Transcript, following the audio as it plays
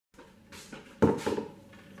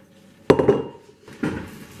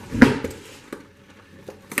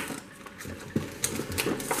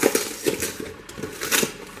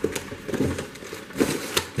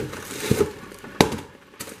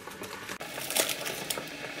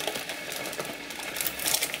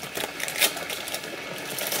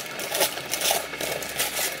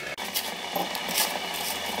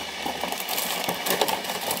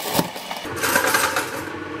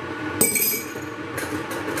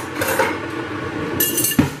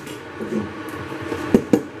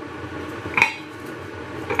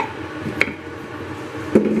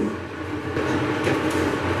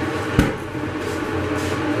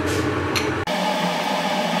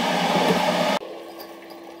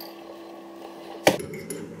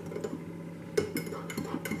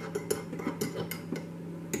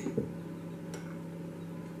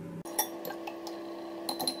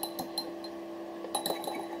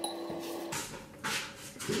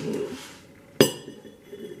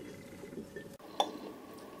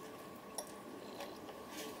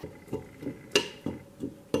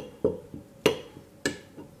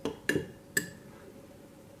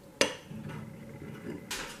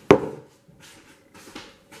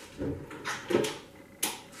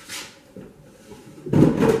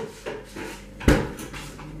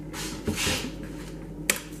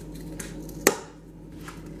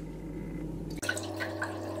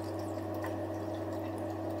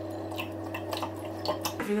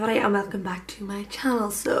Everybody, and welcome back to my channel.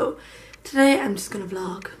 So today I'm just gonna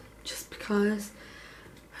vlog just because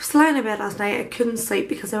I was lying in bed last night. I couldn't sleep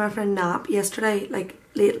because I went for a nap yesterday, like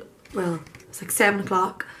late, well, it was like 7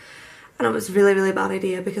 o'clock, and it was a really bad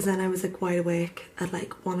idea because then I was like wide awake at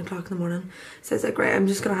like 1 o'clock in the morning. So I was like, right, I'm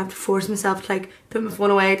just gonna have to force myself to like put my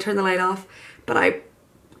phone away, turn the light off. But I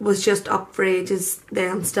was just up for ages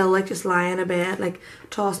then, still like just lying in bed, like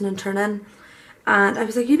tossing and turning. And I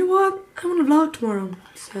was like, you know what, I want to vlog tomorrow,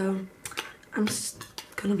 so I'm just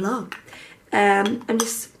gonna vlog. I'm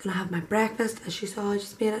just gonna have my breakfast. As you saw, I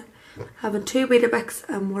just made it. Having 2 Weetabix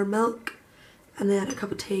and more milk, and then a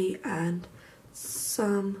cup of tea and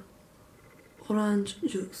some orange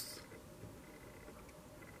juice.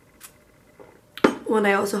 And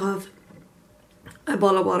I also have a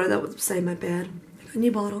bottle of water that was beside my bed, like a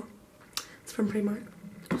new bottle. It's from Primark.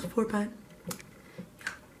 It was £4.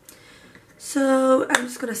 So I'm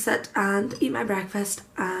just gonna sit and eat my breakfast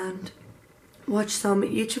and watch some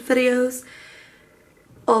YouTube videos.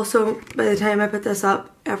 Also, by the time I put this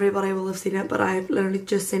up, everybody will have seen it, but I've literally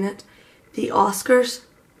just seen it. The Oscars.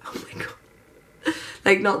 Oh my god.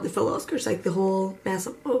 Like, not the full Oscars, like the whole mess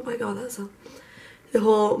up. Oh my god, that's the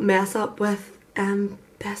whole mess up with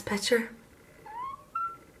Best Picture.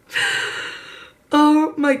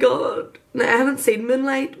 Oh my god. Now, I haven't seen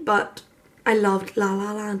Moonlight, but I loved La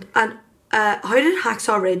La Land. And how did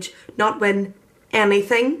Hacksaw Ridge not win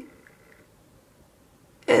anything?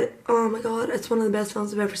 Oh my god, it's one of the best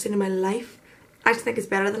films I've ever seen in my life. I just think it's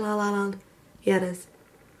better than La La Land. Yeah, it is.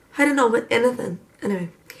 How did it not win anything? Anyway,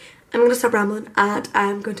 I'm going to stop rambling and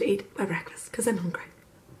I'm going to eat my breakfast because I'm hungry.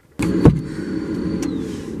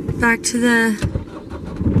 Back to the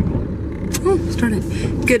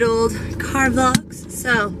good old car vlogs.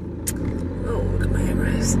 So, oh, look at my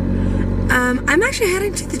eyebrows. I'm actually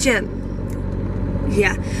heading to the gym.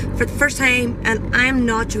 Yeah, for the first time, and I'm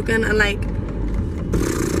not joking, and like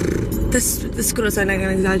this is gonna sound like an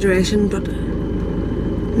exaggeration, but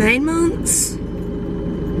 9 months?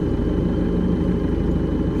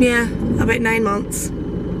 Yeah, about 9 months.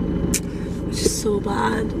 Which is so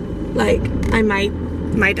bad. Like, I might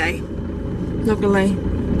die. Not gonna lie.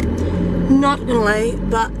 Not gonna lie,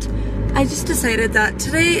 but I just decided that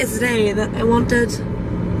today is the day that I wanted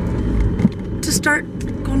to start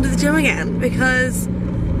going to the gym again, because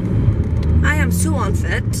I am so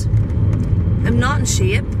unfit. I'm not in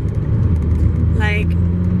shape. Like,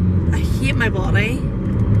 I hate my body.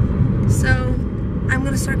 So I'm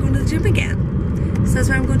gonna start going to the gym again. So that's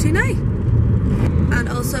where I'm going to now. And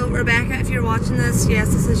also, Rebecca, if you're watching this, yes,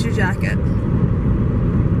 this is your jacket.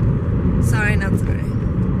 Sorry, not sorry.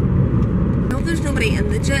 I hope there's nobody in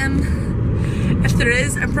the gym. If there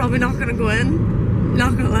is, I'm probably not gonna go in.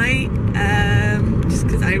 Not gonna lie. Just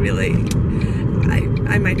because I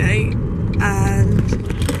might die, and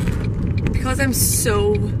because I'm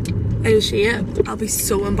so out of shape, I'll be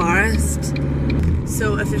so embarrassed.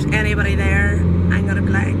 So if there's anybody there, I'm gonna be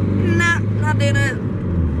like, nah, not doing it,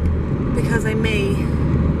 because I may.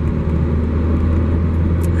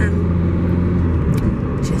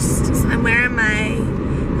 I'm wearing my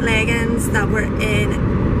leggings that were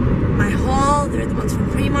in my haul. They're the ones from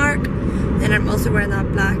Primark. Then I'm also wearing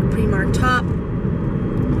that black Primark top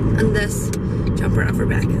and this jumper of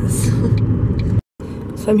Rebecca's.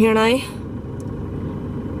 So I'm here now,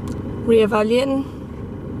 reevaluating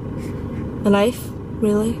my life,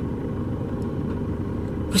 really.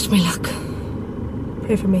 Wish me luck.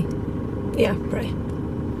 Pray for me. Yeah, pray.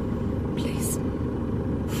 Please.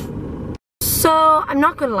 So, I'm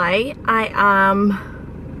not gonna lie, I am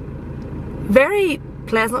very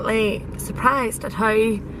pleasantly surprised at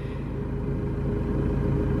how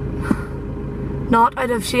not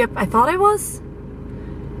out of shape I thought I was.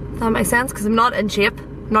 Does that make sense? Because I'm not in shape.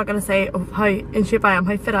 I'm not gonna say of how in shape I am,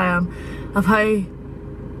 how fit I am, of how,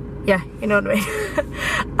 yeah, you know what I mean.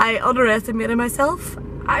 I underestimated myself.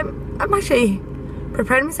 I'm actually pretty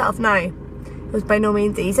proud of myself now. It was by no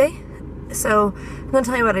means easy. So I'm gonna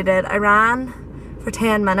tell you what I did. I ran for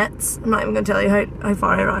 10 minutes. I'm not even gonna tell you how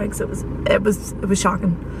far I ran, because it was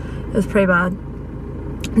shocking. It was pretty bad.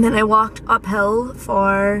 And then I walked uphill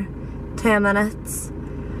for 10 minutes.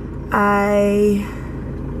 I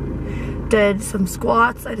did some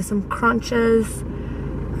squats, I did some crunches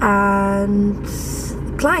and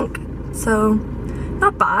plank. So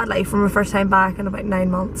not bad, like from my first time back in about 9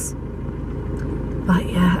 months. But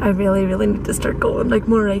yeah, I really need to start going like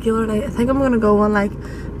more regularly. I think I'm gonna go on like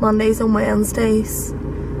Mondays and Wednesdays,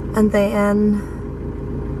 and then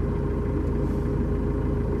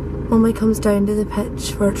Mummy comes down to the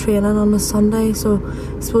pitch for training on a Sunday, so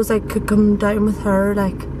I suppose I could come down with her,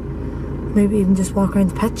 like maybe even just walk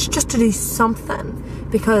around the pitch just to do something,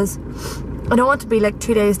 because I don't want to be like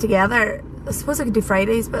 2 days together. I suppose I could do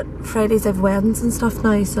Fridays, but Fridays I have weddings and stuff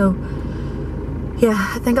now, so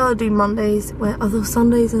yeah, I think I'll do Mondays, although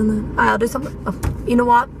Sundays, and then I'll do something. Oh, you know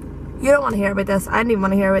what? You don't want to hear about this. I didn't even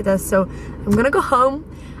want to hear about this, so I'm gonna go home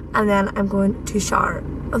and then I'm going to shower.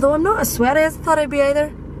 Although I'm not as sweaty as I thought I'd be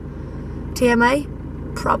either. TMI?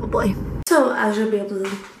 Probably. So as you'll be able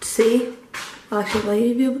to see, well actually will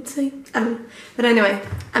you be able to see? But anyway,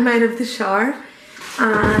 I'm out of the shower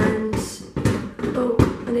and oh,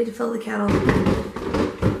 I need to fill the kettle.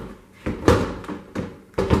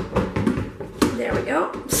 There we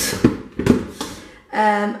go.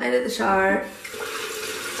 Out of the shower,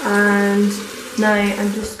 and now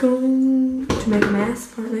I'm just going to make a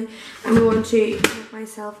mess. Apparently, I'm going to make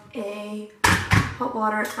myself a hot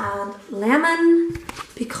water and lemon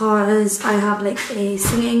because I have like a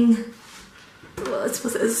singing. Well, it's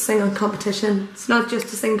a singing competition. It's not just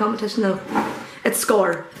a singing competition though. It's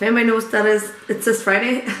score. If anybody knows what that is, it's this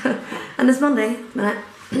Friday and it's Monday.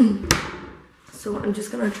 So I'm just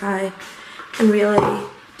gonna try and really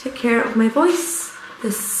take care of my voice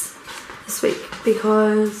this week,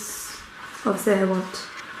 because obviously I want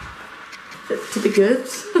it to be good,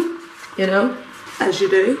 you know, as you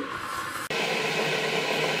do.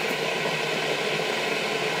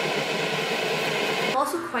 I'm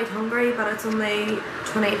also quite hungry, but it's only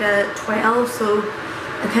 20 to 12, so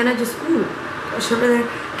I kind of just, ooh, gosh, over there,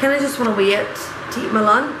 kind of just want to wait to eat my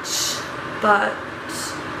lunch, but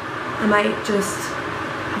I might just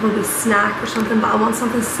have a wee snack or something, but I want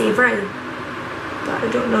something savoury. But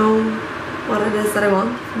I don't know what it is that I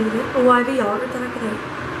want. Oh, I have a yogurt that I could eat.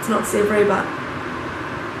 It's not savoury, but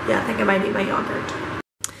yeah, I think I might eat my yogurt.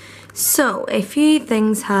 So a few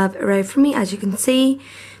things have arrived for me, as you can see.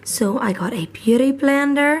 So I got a beauty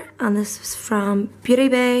blender, and this was from Beauty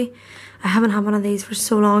Bay. I haven't had one of these for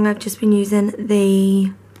so long. I've just been using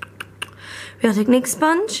the Real Technique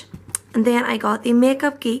sponge. And then I got the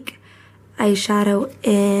Makeup Geek eyeshadow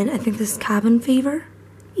in, I think this is Cabin Fever.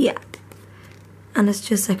 Yeah. And it's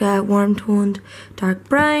just like a warm toned dark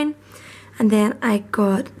brown. And then I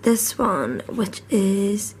got this one, which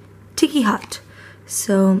is Tiki Hot.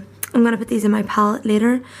 So I'm gonna put these in my palette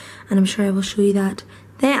later, and I'm sure I will show you that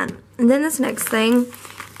then. And then this next thing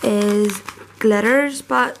is glitters,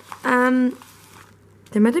 but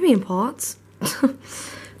they're meant to be in pots.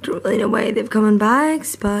 Don't really know why they've come in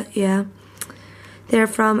bags, but yeah. They're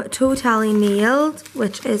from Totally Nailed,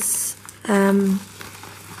 which is I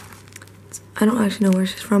don't actually know where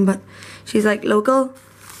she's from, but she's like local,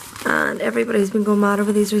 and everybody's been going mad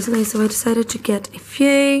over these recently, so I decided to get a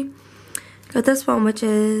few. Got this one, which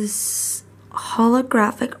is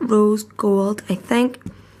holographic rose gold, I think.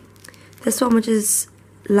 This one, which is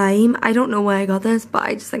lime. I don't know why I got this, but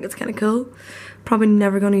I just think it's kind of cool. Probably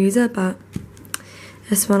never going to use it, but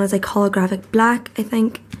this one is like holographic black, I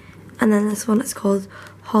think. And then this one is called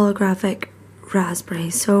holographic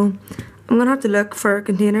raspberry. So I'm going to have to look for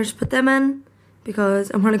containers to put them in, because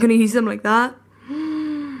I'm probably going to use them like that.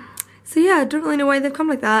 So yeah, I don't really know why they've come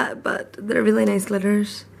like that, but they're really nice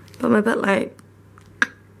glitters. But I'm a bit like,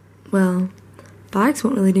 well, bags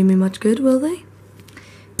won't really do me much good, will they?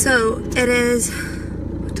 So it is,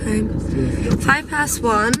 what time?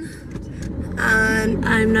 1:05, and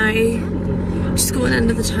I'm now just going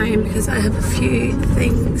into the town because I have a few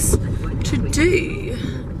things to do.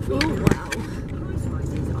 Oh wow.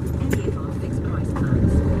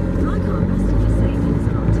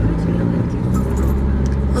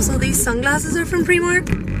 Also, these sunglasses are from Primark.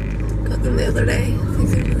 Got them the other day. I think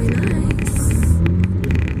they're really nice.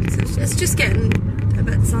 So it's just getting a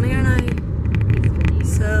bit sunnier now.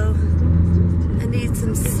 So I need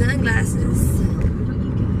some sunglasses.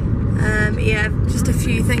 Yeah, just a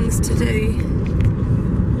few things to do.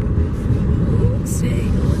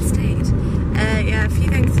 Yeah, a few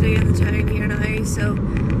things to do in the town here now. So I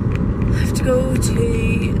have to go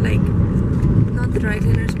to, like, not the dry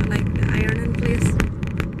cleaners, but like the ironing place.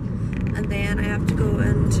 And then I have to go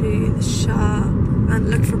into the shop and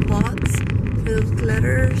look for pots for those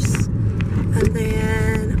glitters. And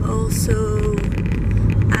then also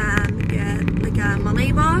get like a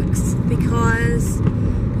money box, because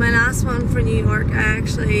My last one for New York, I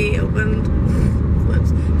actually opened,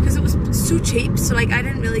 whoops, because it was so cheap, so like I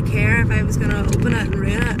didn't really care if I was gonna open it and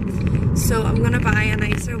ruin it. So I'm gonna buy a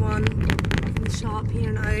nicer one from the shop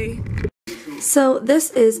here now. So this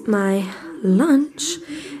is my lunch.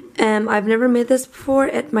 I've never made this before.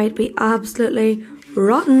 It might be absolutely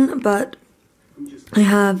rotten, but I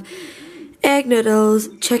have egg noodles,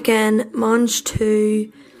 chicken, mange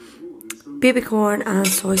tout, baby corn and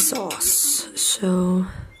soy sauce. So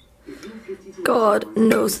God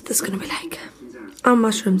knows what this is gonna be like. And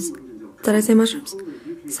mushrooms. Did I say mushrooms?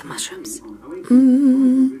 Some mushrooms.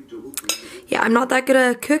 Yeah, I'm not that good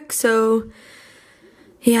at a cook, so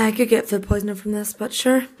yeah, I could get food poisoning from this, but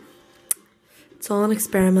sure. It's all an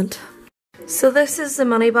experiment. So this is the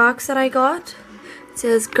money box that I got. It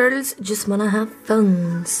says, girls just wanna have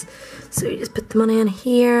fun. So you just put the money in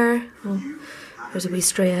here. Oh, there's a wee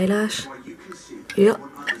stray eyelash. Yep.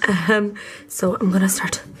 So I'm gonna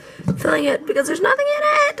start filling it because there's nothing in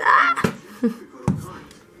it. Ah!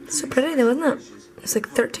 So pretty though, isn't it? It's like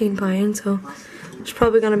 £13, so there's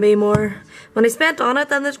probably gonna be more money spent on it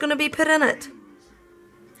than there's gonna be put in it.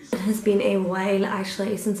 It has been a while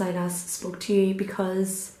actually since I last spoke to you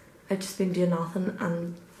because I've just been doing nothing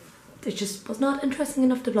and it just was not interesting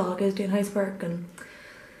enough to vlog. I was doing housework and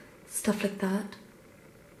stuff like that.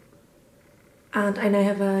 And I now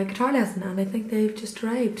have a guitar lesson and I think they've just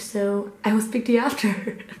arrived, so I will speak to you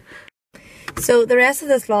after. So the rest of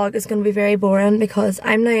this vlog is going to be very boring because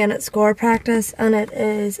I'm now in at score practice and it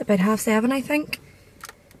is about 7:30 I think.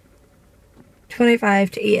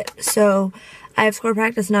 25 to 8. So I have score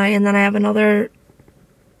practice now and then I have another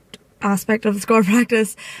aspect of the score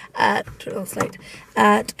practice at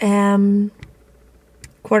at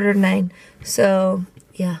 8:45. So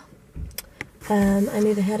yeah. I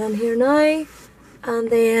need to head on here now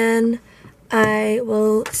and then I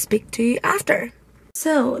will speak to you after.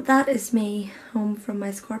 So that is me home from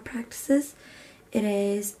my score practices. It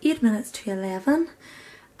is 8 minutes to 11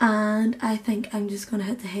 and I think I'm just gonna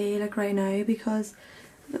hit the hay like right now because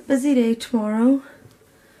I have a busy day tomorrow.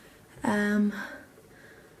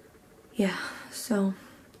 Yeah, so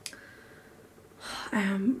I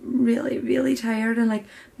am really tired and like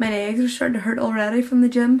my legs are starting to hurt already from the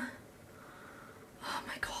gym. Oh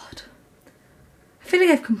my god. I feel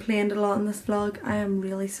like I've complained a lot in this vlog. I am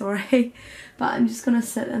really sorry. But I'm just gonna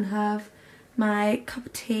sit and have my cup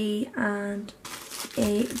of tea and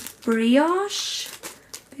a brioche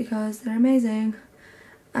because they're amazing.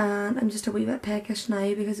 And I'm just a wee bit peckish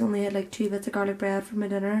now because I only had like 2 bits of garlic bread for my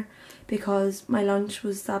dinner because my lunch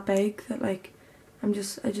was that big that like I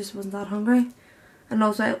just wasn't that hungry. And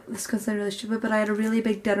also, this is considered really stupid, but I had a really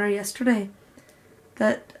big dinner yesterday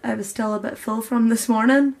that I was still a bit full from this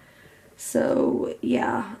morning. So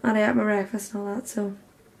yeah, and I ate my breakfast and all that, so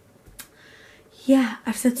yeah,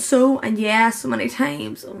 I've said so and yeah so many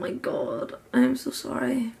times. Oh my god, I am so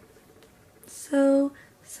sorry. So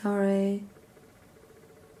sorry.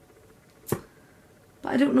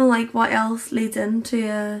 But I don't know like what else leads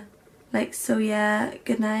into like so yeah,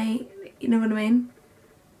 good night, you know what I mean?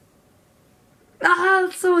 Ah,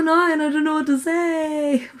 it's so annoying, I don't know what to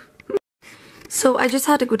say. So I just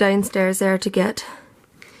had to go downstairs there to get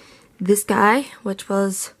this guy, which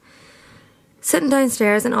was sitting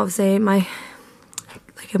downstairs, and obviously I'm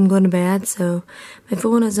going to bed, so my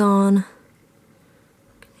phone is on.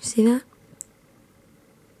 Can you see that?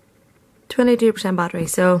 22% battery,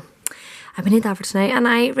 so I'm gonna need that for tonight. And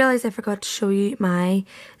I realised I forgot to show you my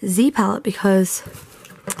Z palette because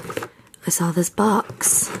I saw this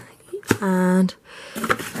box and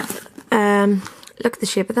look at the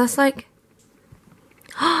shape of this, like.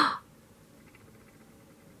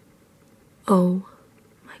 Oh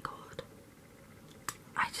my god,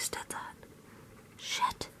 I just did that.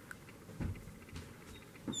 Shit.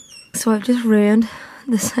 So I've just ruined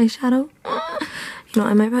this eyeshadow. You know,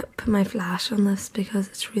 I might put my flash on this because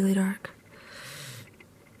it's really dark.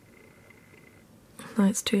 No,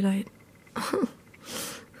 it's too light.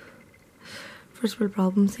 First world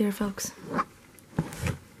problems here, folks.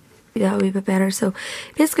 That would be a bit better. So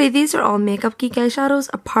basically these are all Makeup Geek eyeshadows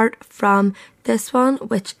apart from this one,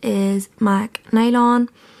 which is MAC Nylon.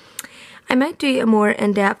 I might do a more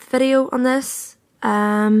in-depth video on this.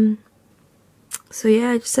 So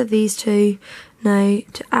yeah, I just have these two now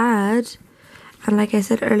to add. And like I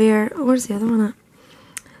said earlier, oh, where's the other one at?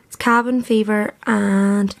 It's Cabin Fever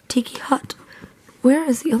and Tiki Hut. Where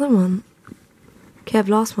is the other one? Okay, I've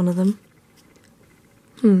lost one of them.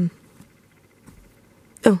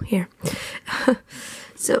 Oh, here.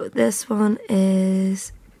 So this one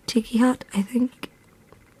is Tiki Hut, I think.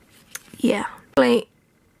 Yeah. Like,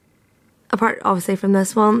 apart obviously from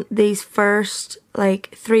this one, these first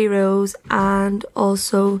like 3 rows and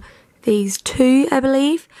also these 2 I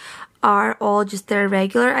believe are all just their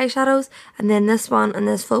regular eyeshadows, and then this one and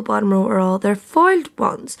this full bottom row are all their foiled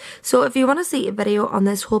ones. So if you want to see a video on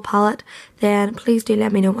this whole palette, then please do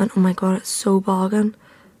let me know. And oh my god, it's so bogging.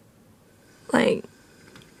 Like,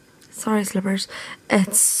 sorry slippers,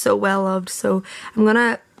 it's so well loved. So I'm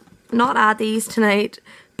gonna not add these tonight,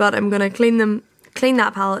 but I'm gonna clean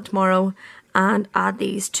that palette tomorrow and add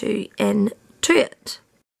these 2 into it.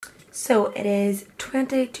 So it is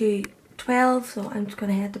 20 to 12, so I'm just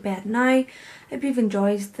gonna head to bed now. I hope you've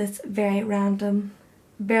enjoyed this very random,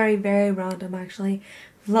 very random actually,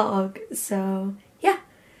 vlog. So yeah,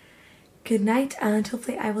 good night, and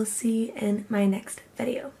hopefully I will see you in my next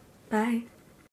video. Bye.